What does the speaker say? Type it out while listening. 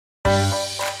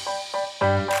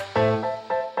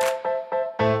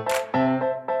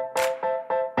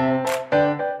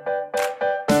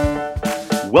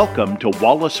Welcome to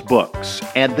Wallace Books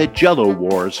and the Jell-O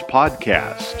Wars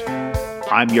podcast.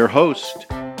 I'm your host,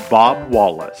 Bob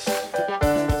Wallace.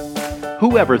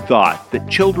 Whoever thought that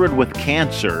children with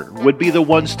cancer would be the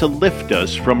ones to lift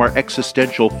us from our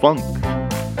existential funk?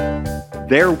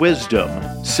 Their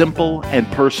wisdom, simple and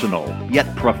personal,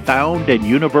 yet profound and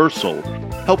universal,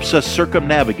 helps us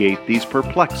circumnavigate these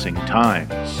perplexing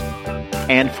times.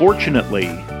 And fortunately,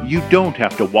 you don't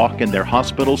have to walk in their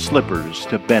hospital slippers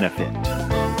to benefit.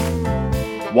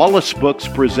 Wallace Books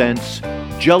presents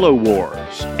Jell-O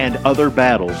Wars and Other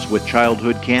Battles with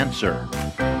Childhood Cancer.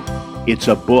 It's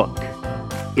a book,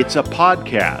 it's a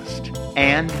podcast,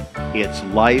 and it's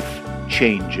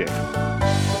life-changing.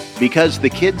 Because the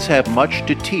kids have much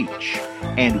to teach,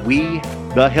 and we,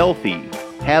 the healthy,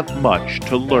 have much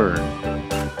to learn.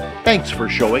 Thanks for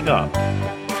showing up.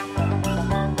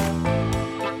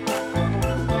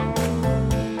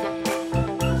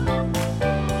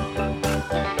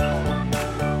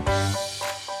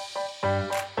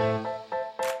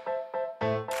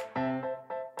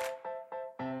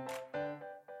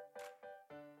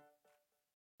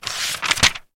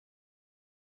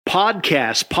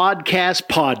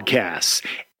 Podcasts.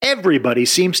 Everybody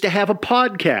seems to have a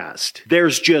podcast.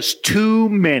 There's just too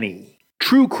many.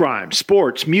 True crime,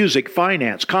 sports, music,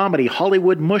 finance, comedy,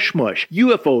 Hollywood mush,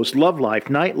 UFOs, love life,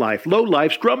 nightlife, low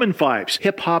lifes, drum and fifes,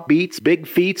 hip-hop beats, big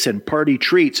feats, and party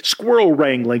treats, squirrel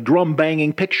wrangling, drum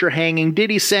banging, picture hanging,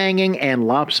 ditty sanging, and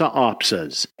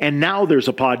lopsa-opsas. And now there's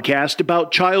a podcast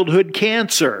about childhood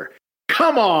cancer.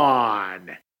 Come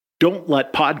on! Don't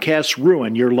let podcasts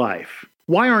ruin your life.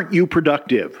 Why aren't you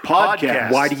productive?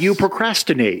 Podcasts. Why do you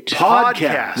procrastinate?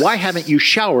 Podcasts. Why haven't you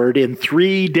showered in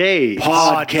 3 days?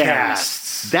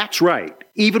 Podcasts. That's right.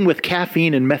 Even with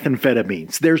caffeine and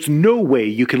methamphetamines, there's no way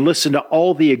you can listen to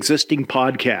all the existing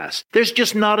podcasts. There's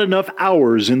just not enough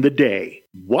hours in the day.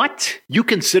 What? You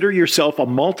consider yourself a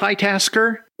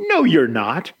multitasker? No, you're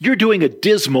not. You're doing a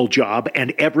dismal job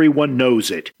and everyone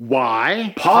knows it.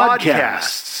 Why?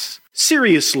 Podcasts.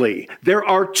 Seriously, there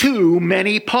are too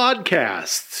many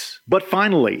podcasts. But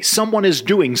finally, someone is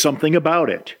doing something about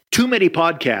it. Too Many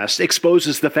Podcasts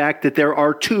exposes the fact that there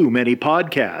are too many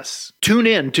podcasts. Tune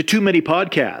in to Too Many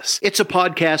Podcasts. It's a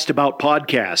podcast about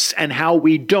podcasts and how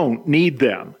we don't need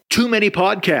them. Too Many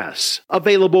Podcasts,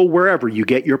 available wherever you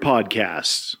get your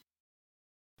podcasts.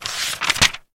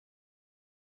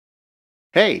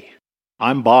 Hey,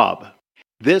 I'm Bob.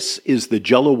 This is the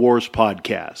Jell-O Wars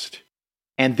podcast.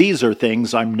 And these are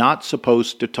things I'm not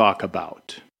supposed to talk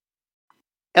about.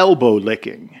 Elbow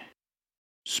licking.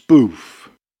 Spoof.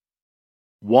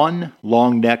 One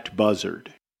long-necked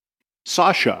buzzard.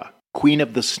 Sasha, Queen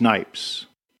of the Snipes.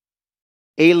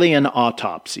 Alien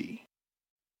autopsy.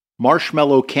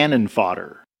 Marshmallow cannon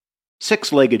fodder.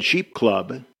 Six-legged sheep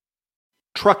club.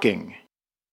 Trucking.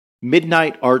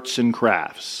 Midnight arts and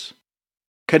crafts.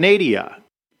 Canadia.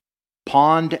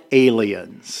 Pond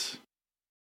aliens.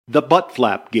 The butt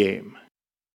flap game.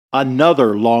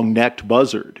 Another long-necked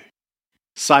buzzard.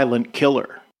 Silent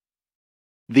killer.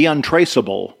 The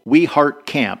untraceable We Heart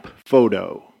Camp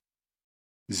photo.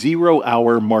 0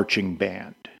 Hour marching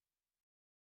band.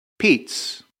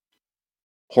 Pete's.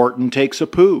 Horton takes a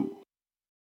poo.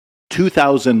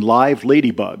 2,000 live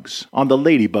ladybugs on the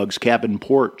Ladybug's cabin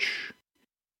porch.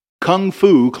 Kung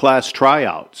Fu class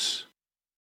tryouts.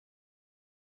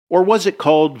 Or was it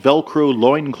called Velcro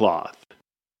loincloth?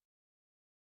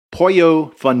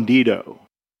 Pollo Fundido.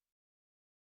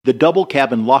 The Double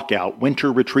Cabin Lockout Winter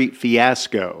Retreat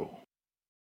Fiasco.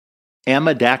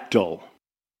 Amadactyl.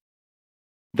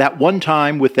 That one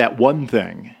time with that one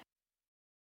thing.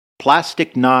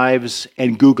 Plastic knives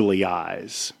and googly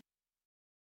eyes.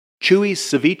 Chewy's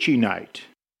ceviche night.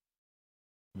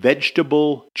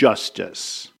 Vegetable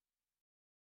justice.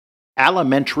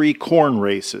 Alimentary corn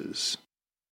races.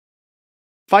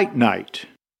 Fight night.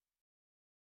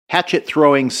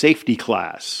 Hatchet-throwing safety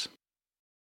class.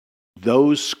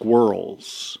 Those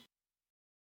squirrels.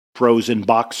 Frozen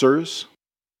boxers.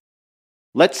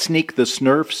 Let's sneak the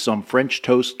Smurfs some French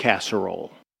toast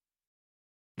casserole.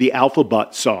 The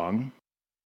alphabet song.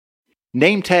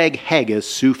 Name tag haggis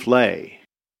souffle.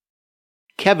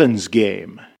 Kevin's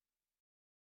game.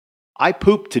 I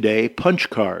pooped today punch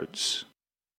cards.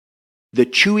 The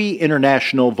Chewy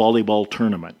International Volleyball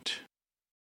Tournament.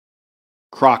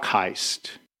 Croc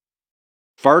heist.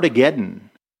 Fartageddon.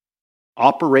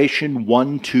 Operation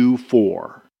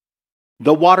 124.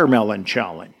 The Watermelon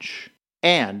Challenge.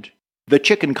 And the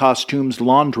Chicken Costumes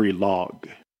Laundry Log.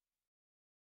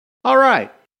 All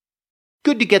right.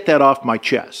 Good to get that off my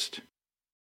chest.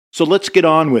 So let's get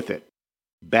on with it.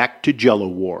 Back to Jell-O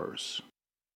Wars.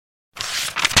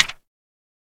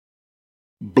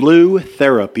 Blue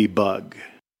therapy bug.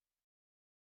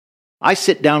 I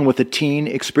sit down with a teen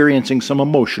experiencing some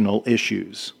emotional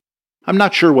issues. I'm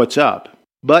not sure what's up,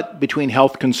 but between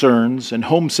health concerns and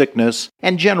homesickness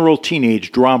and general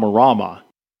teenage drama-rama,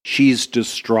 she's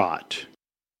distraught.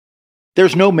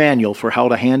 There's no manual for how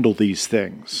to handle these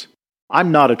things.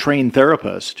 I'm not a trained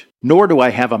therapist, nor do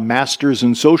I have a master's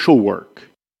in social work,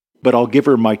 but I'll give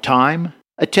her my time,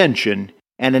 attention,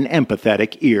 and an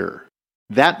empathetic ear.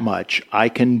 That much I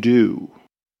can do.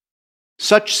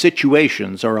 Such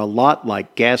situations are a lot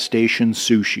like gas station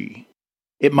sushi.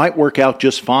 It might work out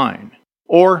just fine,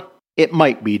 or it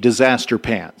might be disaster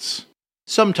pants.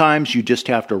 Sometimes you just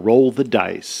have to roll the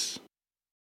dice.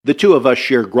 The two of us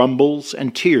share grumbles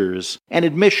and tears and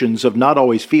admissions of not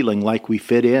always feeling like we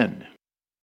fit in.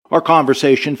 Our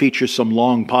conversation features some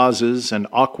long pauses and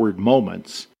awkward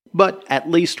moments, but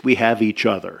at least we have each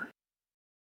other.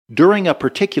 During a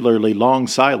particularly long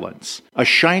silence, a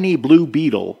shiny blue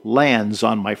beetle lands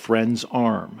on my friend's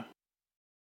arm.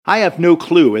 I have no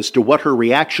clue as to what her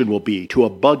reaction will be to a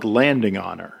bug landing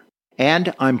on her,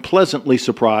 and I'm pleasantly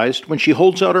surprised when she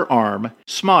holds out her arm,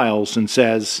 smiles, and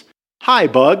says, "Hi,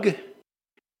 bug."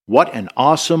 "What an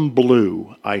awesome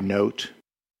blue," I note.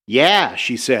 "Yeah,"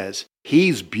 she says,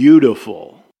 "he's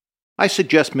beautiful." I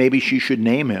suggest maybe she should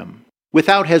name him.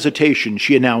 Without hesitation,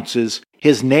 she announces,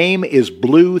 "His name is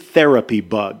Blue Therapy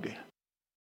Bug."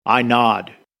 I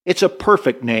nod. It's a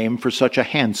perfect name for such a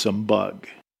handsome bug.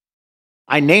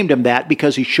 "I named him that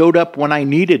because he showed up when I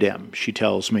needed him," she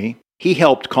tells me. "He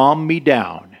helped calm me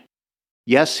down."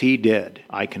 Yes, he did,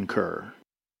 I concur.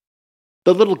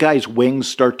 The little guy's wings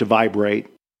start to vibrate.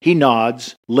 He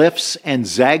nods, lifts, and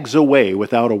zags away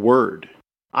without a word.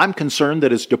 I'm concerned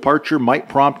that his departure might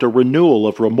prompt a renewal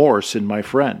of remorse in my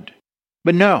friend.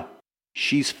 But no,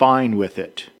 she's fine with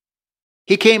it.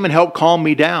 "He came and helped calm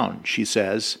me down," she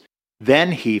says.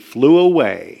 "Then he flew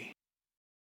away."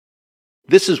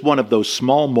 This is one of those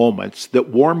small moments that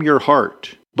warm your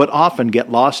heart, but often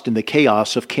get lost in the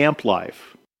chaos of camp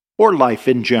life, or life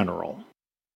in general.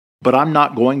 But I'm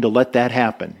not going to let that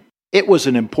happen. It was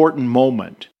an important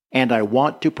moment, and I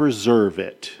want to preserve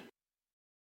it.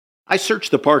 I search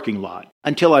the parking lot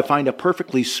until I find a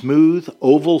perfectly smooth,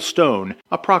 oval stone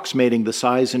approximating the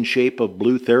size and shape of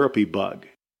Blue Therapy Bug.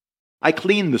 I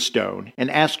clean the stone and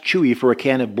ask Chewy for a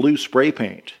can of blue spray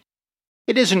paint.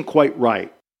 It isn't quite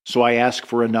right, so I ask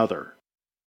for another.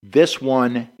 This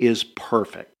one is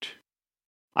perfect.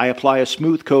 I apply a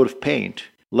smooth coat of paint,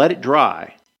 let it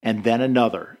dry, and then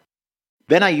another.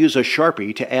 Then I use a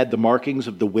Sharpie to add the markings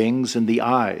of the wings and the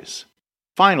eyes.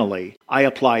 Finally, I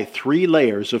apply 3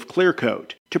 layers of clear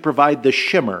coat to provide the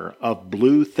shimmer of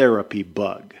Blue Therapy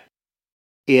Bug.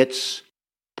 It's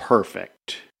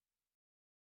perfect.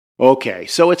 Okay,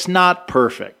 so it's not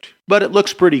perfect, but it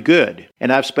looks pretty good,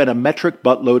 and I've spent a metric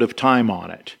buttload of time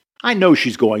on it. I know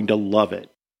she's going to love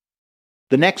it.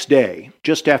 The next day,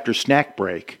 just after snack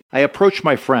break, I approach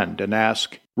my friend and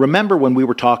ask, "Remember when we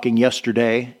were talking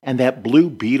yesterday and that blue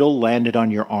beetle landed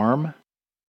on your arm?"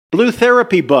 "Blue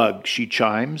Therapy Bug," she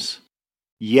chimes.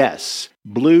 Yes,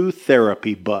 Blue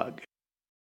Therapy Bug.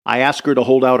 I ask her to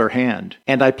hold out her hand,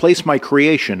 and I place my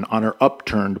creation on her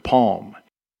upturned palm.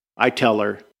 I tell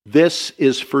her, "This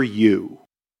is for you."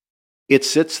 It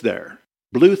sits there,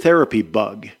 Blue Therapy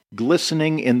Bug,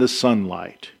 glistening in the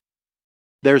sunlight.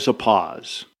 There's a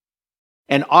pause.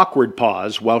 An awkward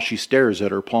pause while she stares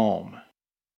at her palm.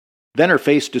 Then her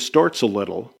face distorts a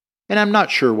little, and I'm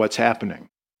not sure what's happening.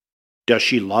 Does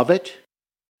she love it?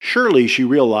 Surely she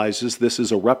realizes this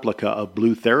is a replica of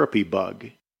Blue Therapy Bug.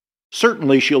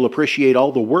 Certainly she'll appreciate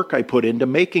all the work I put into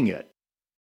making it.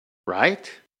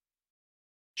 Right?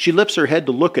 She lifts her head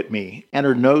to look at me, and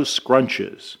her nose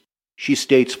scrunches. She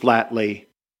states flatly,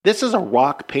 "This is a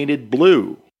rock-painted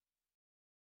blue."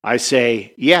 I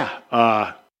say,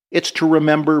 "Yeah, it's to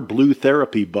remember Blue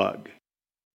Therapy Bug."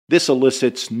 This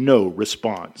elicits no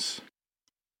response.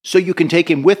 "So you can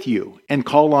take him with you and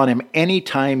call on him any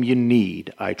time you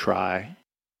need," I try.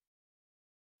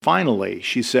 Finally,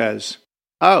 she says,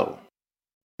 "Oh."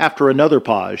 After another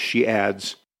pause, she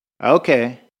adds,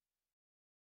 "Okay."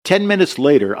 10 minutes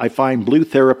later, I find Blue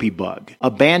Therapy Bug,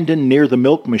 abandoned near the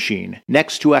milk machine,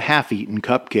 next to a half-eaten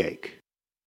cupcake.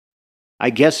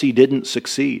 I guess he didn't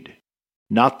succeed.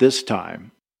 Not this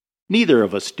time. Neither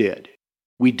of us did.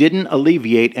 We didn't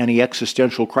alleviate any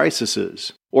existential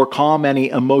crises or calm any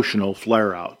emotional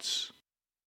flare-outs.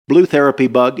 Blue Therapy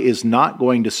Bug is not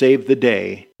going to save the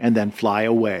day and then fly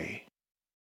away.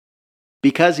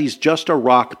 Because he's just a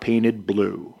rock painted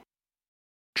blue.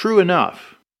 True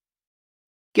enough.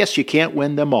 Guess you can't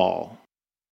win them all.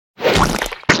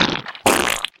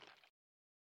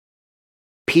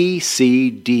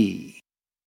 PCD.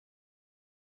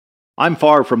 I'm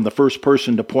far from the first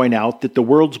person to point out that the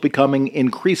world's becoming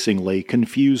increasingly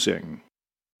confusing.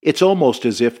 It's almost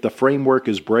as if the framework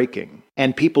is breaking,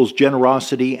 and people's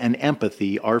generosity and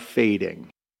empathy are fading.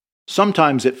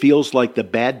 Sometimes it feels like the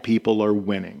bad people are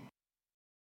winning.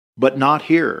 But not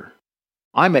here.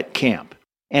 I'm at camp,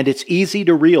 and it's easy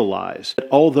to realize that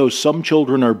although some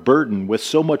children are burdened with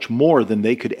so much more than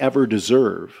they could ever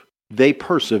deserve, they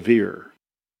persevere.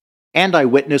 And I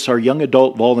witness our young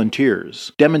adult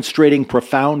volunteers demonstrating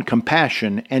profound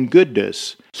compassion and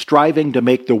goodness, striving to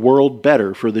make the world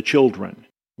better for the children,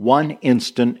 one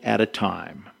instant at a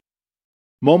time.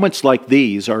 Moments like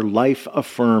these are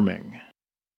life-affirming.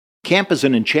 Camp is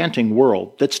an enchanting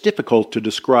world that's difficult to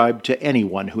describe to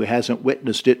anyone who hasn't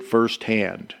witnessed it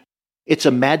firsthand. It's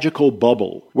a magical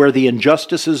bubble where the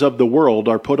injustices of the world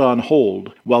are put on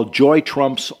hold while joy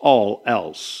trumps all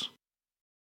else.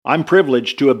 I'm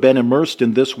privileged to have been immersed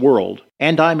in this world,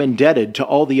 and I'm indebted to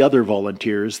all the other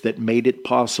volunteers that made it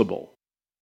possible.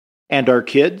 And our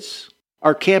kids?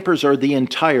 Our campers are the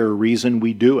entire reason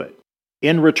we do it.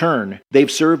 In return,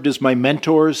 they've served as my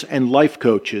mentors and life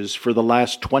coaches for the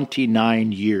last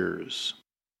 29 years.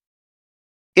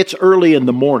 It's early in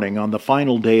the morning on the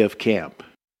final day of camp.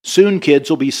 Soon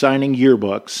kids will be signing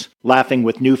yearbooks, laughing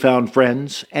with newfound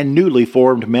friends and newly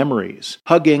formed memories,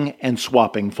 hugging and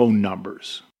swapping phone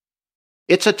numbers.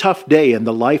 It's a tough day in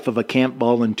the life of a camp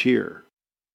volunteer.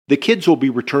 The kids will be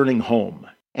returning home,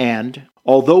 and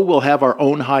although we'll have our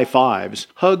own high fives,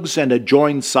 hugs, and a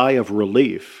joined sigh of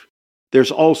relief,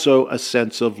 there's also a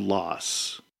sense of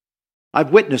loss.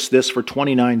 I've witnessed this for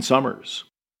 29 summers.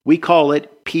 We call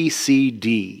it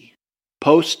PCD,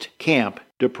 post-camp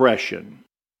depression.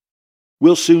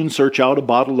 We'll soon search out a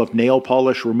bottle of nail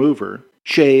polish remover,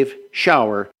 shave,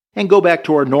 shower, and go back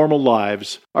to our normal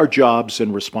lives, our jobs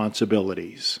and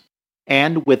responsibilities.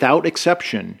 And without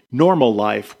exception, normal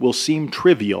life will seem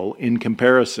trivial in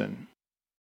comparison.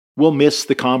 We'll miss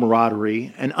the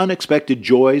camaraderie and unexpected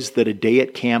joys that a day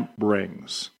at camp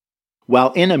brings.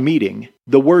 While in a meeting,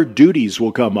 the word duties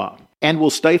will come up, and we'll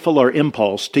stifle our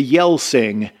impulse to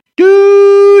sing,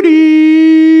 "Duty!"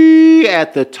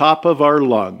 at the top of our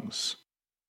lungs.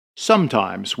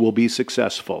 Sometimes we'll be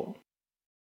successful.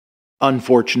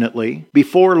 Unfortunately,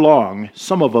 before long,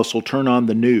 some of us will turn on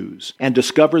the news and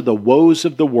discover the woes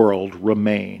of the world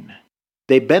remain.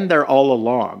 They've been there all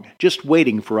along, just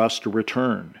waiting for us to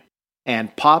return.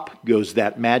 And pop goes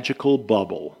that magical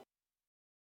bubble.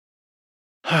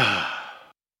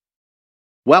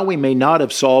 While we may not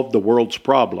have solved the world's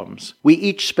problems, we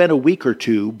each spent a week or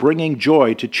two bringing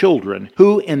joy to children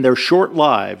who, in their short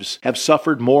lives, have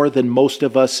suffered more than most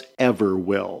of us ever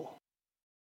will.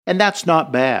 And that's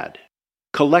not bad.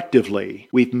 Collectively,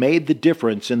 we've made the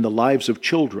difference in the lives of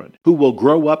children who will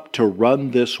grow up to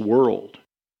run this world.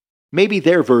 Maybe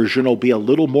their version will be a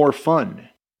little more fun,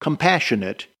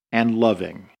 compassionate, and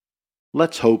loving.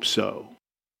 Let's hope so.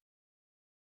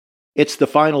 It's the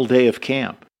final day of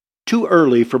camp. Too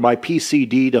early for my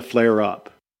PCD to flare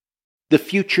up. The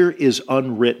future is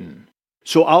unwritten,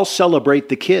 so I'll celebrate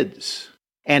the kids.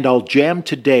 And I'll jam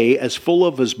today as full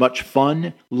of as much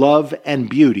fun, love, and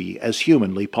beauty as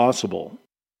humanly possible.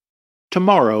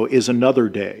 Tomorrow is another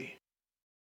day.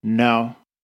 No,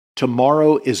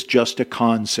 tomorrow is just a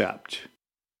concept.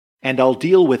 And I'll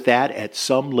deal with that at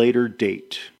some later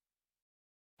date.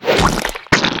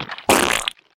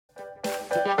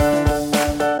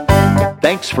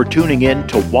 Thanks for tuning in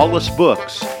to Wallace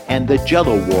Books and the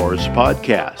Jell-O Wars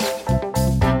podcast.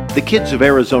 The kids of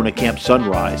Arizona Camp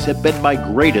Sunrise have been my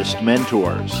greatest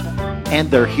mentors,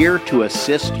 and they're here to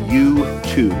assist you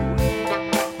too.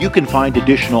 You can find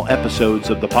additional episodes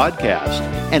of the podcast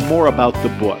and more about the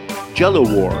book,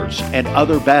 Jell-O Wars and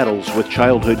Other Battles with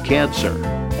Childhood Cancer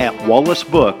at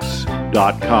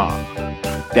wallacebooks.com.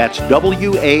 That's WALLASS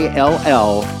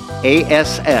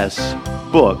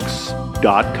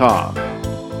books.com.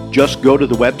 Just go to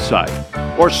the website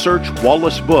or search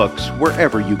Wallace Books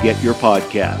wherever you get your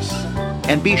podcasts.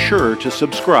 And be sure to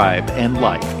subscribe and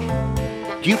like.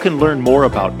 You can learn more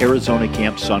about Arizona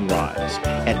Camp Sunrise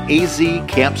at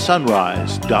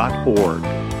azcampsunrise.org.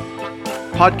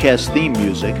 Podcast theme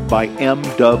music by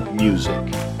M-Dub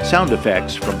Music. Sound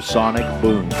effects from Sonic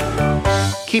Boom.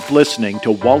 Keep listening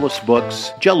to Wallace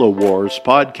Books' Jell-O Wars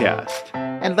podcast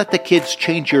and let the kids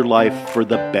change your life for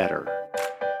the better.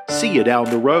 See you down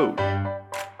the road.